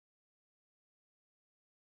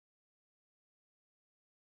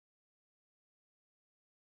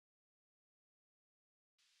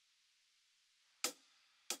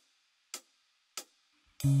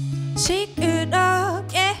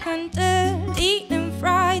시끄럽게 흔들리는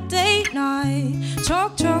Friday night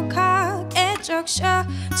촉촉하게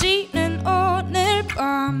적셔지는 오늘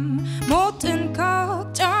밤 모든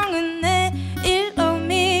걱정은 내일로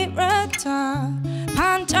미루다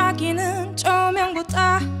반짝이는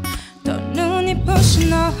조명보다 더 눈이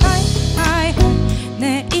부신 너 high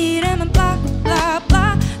내 이름은 blah blah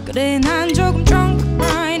blah 그래 난 조금 drunk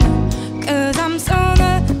right now Cause I'm so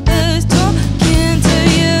nervous talking to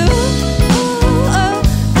you oh,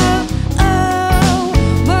 oh, oh.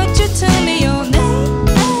 Won't you tell me your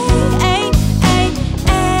name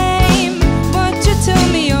Won't you tell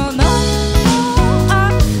me your name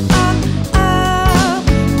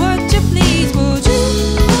Would you please would you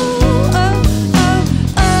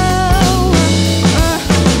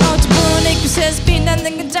어두분의 곳에서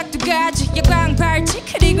빛나는 끈적 두 가지 야광팔찌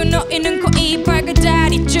그리고 너희는 코이 밝은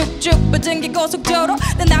다리 쭉쭉 뻗은 게 고속도로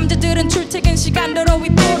난 남자들은 출퇴근시간 도로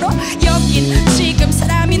위보로 여긴 지금